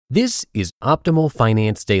This is Optimal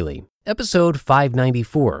Finance Daily, episode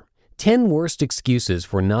 594, 10 Worst Excuses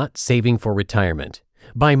for Not Saving for Retirement,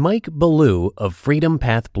 by Mike Ballew of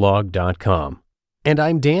freedompathblog.com. And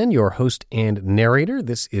I'm Dan, your host and narrator.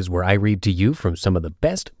 This is where I read to you from some of the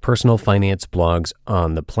best personal finance blogs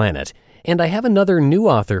on the planet. And I have another new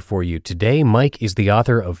author for you today. Mike is the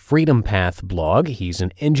author of Freedom Path blog. He's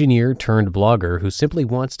an engineer turned blogger who simply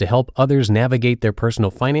wants to help others navigate their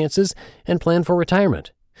personal finances and plan for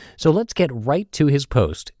retirement. So let's get right to his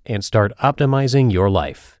post and start optimizing your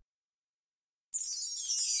life.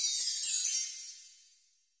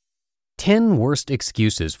 10 Worst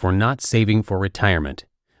Excuses for Not Saving for Retirement,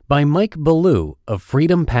 by Mike Ballew of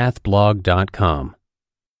freedompathblog.com.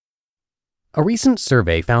 A recent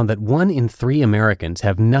survey found that 1 in 3 Americans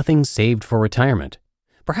have nothing saved for retirement.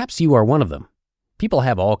 Perhaps you are one of them. People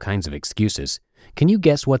have all kinds of excuses. Can you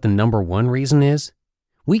guess what the number 1 reason is?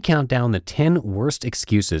 We count down the 10 worst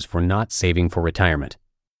excuses for not saving for retirement.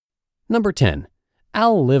 Number 10.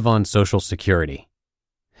 I'll live on Social Security.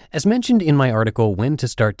 As mentioned in my article, When to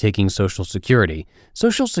Start Taking Social Security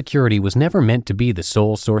was never meant to be the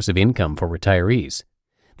sole source of income for retirees.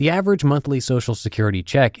 The average monthly Social Security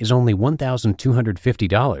check is only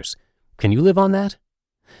 $1,250. Can you live on that?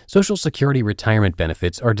 Social Security retirement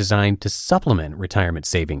benefits are designed to supplement retirement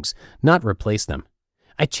savings, not replace them.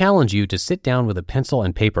 I challenge you to sit down with a pencil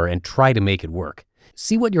and paper and try to make it work.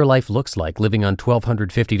 See what your life looks like living on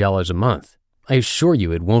 $1,250 a month. I assure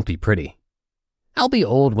you it won't be pretty. I'll be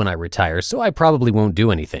old when I retire, so I probably won't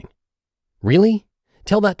do anything. Really?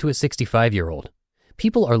 Tell that to a 65-year-old.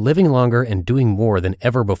 People are living longer and doing more than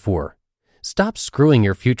ever before. Stop screwing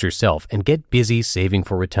your future self and get busy saving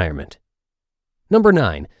for retirement. Number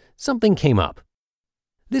 9. Something came up.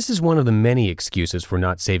 This is one of the many excuses for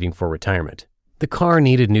not saving for retirement. The car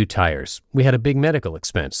needed new tires. We had a big medical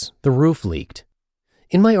expense. The roof leaked.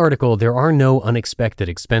 In my article, There Are No Unexpected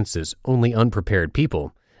Expenses, Only Unprepared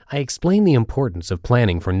People, I explain the importance of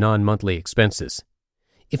planning for non-monthly expenses.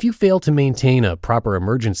 If you fail to maintain a proper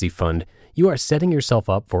emergency fund, you are setting yourself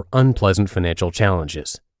up for unpleasant financial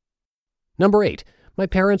challenges. Number 8. My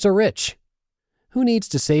parents are rich. Who needs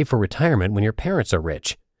to save for retirement when your parents are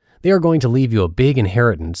rich? They are going to leave you a big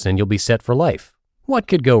inheritance and you'll be set for life. What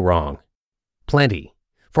could go wrong? Plenty.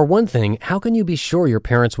 For one thing, how can you be sure your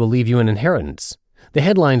parents will leave you an inheritance? The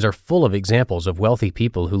headlines are full of examples of wealthy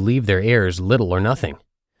people who leave their heirs little or nothing.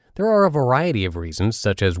 There are a variety of reasons,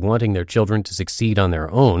 such as wanting their children to succeed on their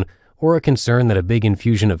own, or a concern that a big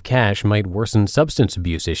infusion of cash might worsen substance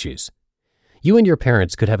abuse issues. You and your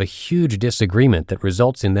parents could have a huge disagreement that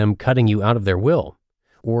results in them cutting you out of their will.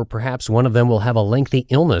 Or perhaps one of them will have a lengthy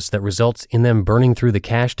illness that results in them burning through the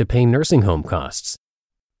cash to pay nursing home costs.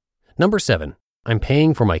 Number 7. I'm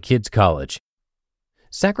paying for my kids' college.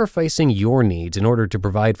 Sacrificing your needs in order to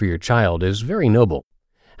provide for your child is very noble.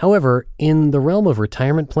 However, in the realm of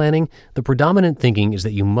retirement planning, the predominant thinking is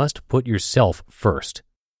that you must put yourself first.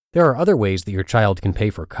 There are other ways that your child can pay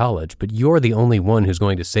for college, but you're the only one who's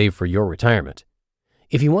going to save for your retirement.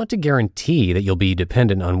 If you want to guarantee that you'll be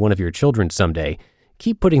dependent on one of your children someday,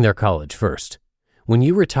 keep putting their college first. When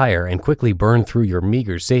you retire and quickly burn through your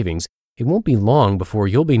meager savings, it won't be long before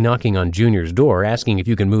you'll be knocking on Junior's door asking if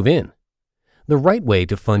you can move in. The right way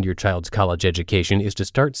to fund your child's college education is to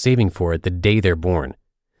start saving for it the day they're born.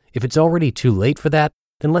 If it's already too late for that,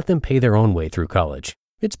 then let them pay their own way through college.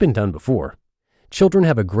 It's been done before. Children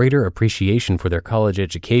have a greater appreciation for their college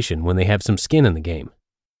education when they have some skin in the game.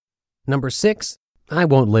 Number 6. I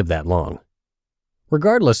won't live that long.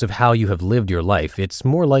 Regardless of how you have lived your life, it's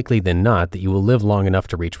more likely than not that you will live long enough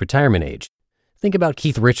to reach retirement age. Think about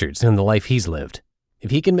Keith Richards and the life he's lived. If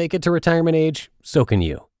he can make it to retirement age, so can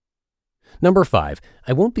you. Number 5.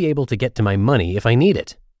 I won't be able to get to my money if I need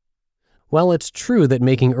it. While it's true that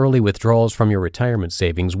making early withdrawals from your retirement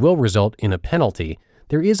savings will result in a penalty,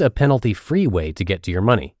 there is a penalty-free way to get to your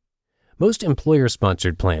money. Most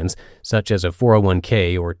employer-sponsored plans, such as a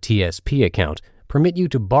 401k or TSP account, permit you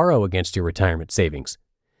to borrow against your retirement savings.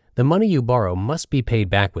 The money you borrow must be paid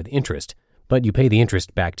back with interest, but you pay the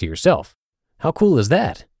interest back to yourself. How cool is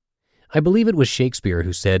that? I believe it was Shakespeare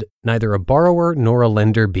who said, "Neither a borrower nor a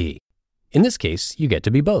lender be." In this case, you get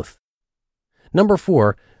to be both. Number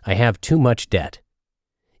 4, I have too much debt.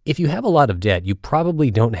 If you have a lot of debt, you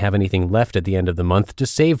probably don't have anything left at the end of the month to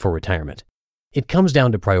save for retirement. It comes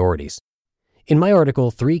down to priorities. In my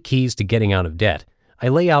article, 3 Keys to Getting Out of Debt, I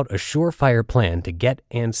lay out a surefire plan to get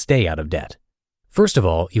and stay out of debt. First of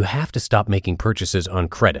all, you have to stop making purchases on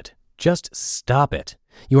credit. Just stop it.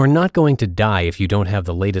 You are not going to die if you don't have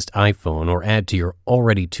the latest iPhone or add to your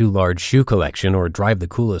already too large shoe collection or drive the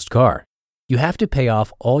coolest car. You have to pay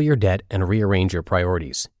off all your debt and rearrange your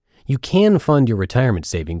priorities. You can fund your retirement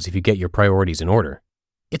savings if you get your priorities in order.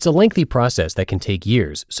 It's a lengthy process that can take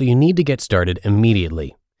years, so you need to get started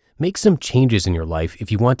immediately. Make some changes in your life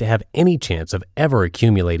if you want to have any chance of ever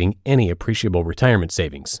accumulating any appreciable retirement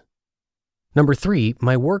savings. Number 3,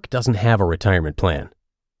 my work doesn't have a retirement plan.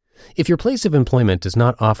 If your place of employment does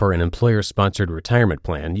not offer an employer-sponsored retirement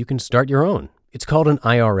plan, you can start your own. It's called an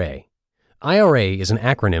IRA. IRA is an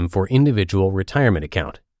acronym for Individual Retirement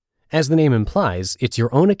Account. As the name implies, it's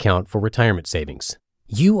your own account for retirement savings.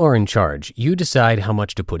 You are in charge. You decide how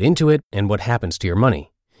much to put into it and what happens to your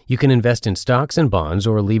money. You can invest in stocks and bonds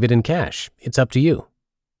or leave it in cash. It's up to you.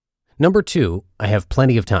 Number 2, I have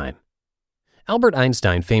plenty of time. Albert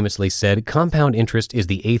Einstein famously said, "Compound interest is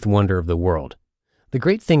the eighth wonder of the world." The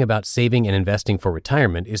great thing about saving and investing for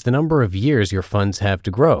retirement is the number of years your funds have to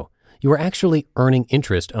grow. You are actually earning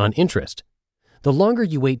interest on interest. The longer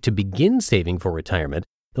you wait to begin saving for retirement,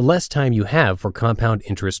 the less time you have for compound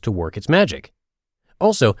interest to work its magic.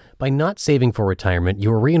 Also, by not saving for retirement, you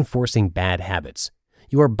are reinforcing bad habits.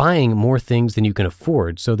 You are buying more things than you can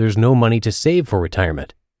afford, so there's no money to save for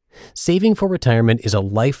retirement. Saving for retirement is a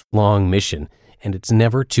lifelong mission, and it's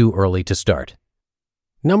never too early to start.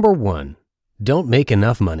 Number 1, don't make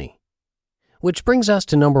enough money. Which brings us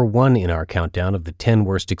to number 1 in our countdown of the 10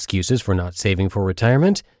 worst excuses for not saving for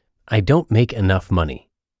retirement. I don't make enough money.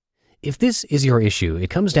 If this is your issue, it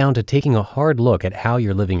comes down to taking a hard look at how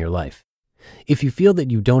you're living your life. If you feel that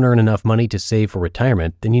you don't earn enough money to save for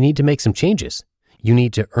retirement, then you need to make some changes. You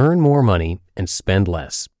need to earn more money and spend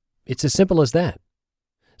less. It's as simple as that.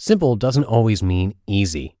 Simple doesn't always mean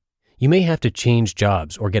easy. You may have to change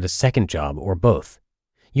jobs or get a second job or both.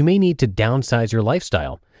 You may need to downsize your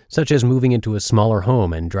lifestyle, such as moving into a smaller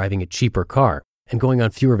home and driving a cheaper car and going on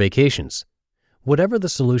fewer vacations. Whatever the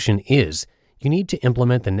solution is, you need to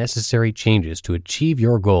implement the necessary changes to achieve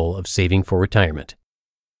your goal of saving for retirement.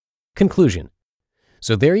 Conclusion.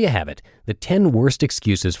 So there you have it, the 10 worst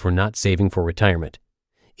excuses for not saving for retirement.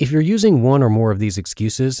 If you're using one or more of these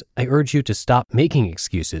excuses, I urge you to stop making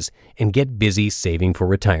excuses and get busy saving for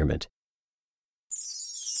retirement.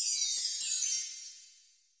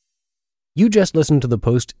 You just listened to the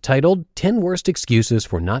post titled 10 Worst Excuses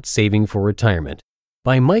for Not Saving for Retirement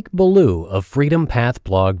by Mike Ballew of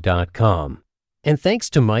freedompathblog.com. And thanks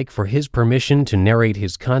to Mike for his permission to narrate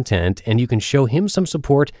his content, and you can show him some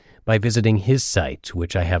support by visiting his site,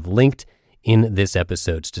 which I have linked in this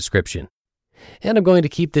episode's description. And I'm going to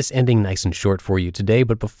keep this ending nice and short for you today,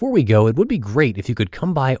 but before we go, it would be great if you could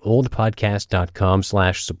come by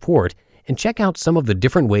oldpodcast.com/support and check out some of the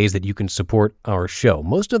different ways that you can support our show.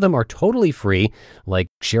 Most of them are totally free, like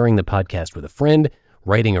sharing the podcast with a friend,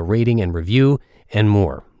 writing a rating and review, and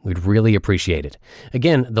more. We'd really appreciate it.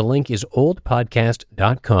 Again, the link is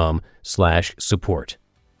oldpodcast.com/support.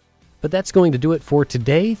 But that's going to do it for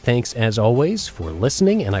today. Thanks as always for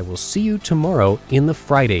listening, and I will see you tomorrow in the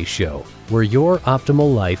Friday show, where your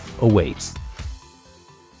optimal life awaits.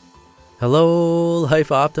 Hello, Life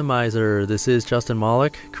Optimizer. This is Justin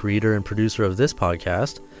Malik, creator and producer of this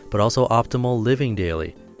podcast, but also Optimal Living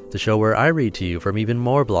Daily, the show where I read to you from even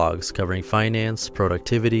more blogs covering finance,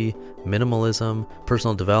 productivity, minimalism,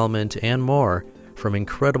 personal development, and more from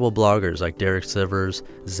incredible bloggers like Derek Sivers,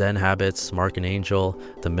 Zen Habits, Mark and Angel,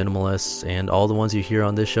 The Minimalists, and all the ones you hear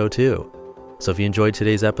on this show too. So if you enjoyed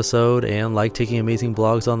today's episode and like taking amazing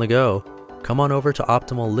blogs on the go, come on over to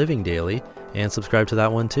Optimal Living Daily and subscribe to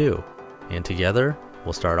that one too. And together,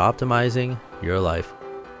 we'll start optimizing your life.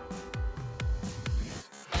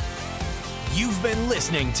 You've been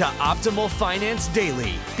listening to Optimal Finance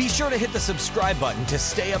Daily. Be sure to hit the subscribe button to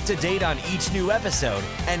stay up to date on each new episode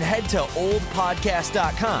and head to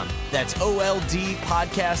oldpodcast.com. That's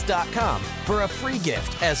OLDpodcast.com for a free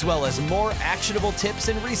gift as well as more actionable tips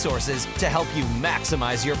and resources to help you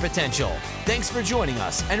maximize your potential. Thanks for joining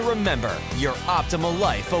us, and remember, your optimal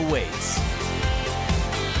life awaits.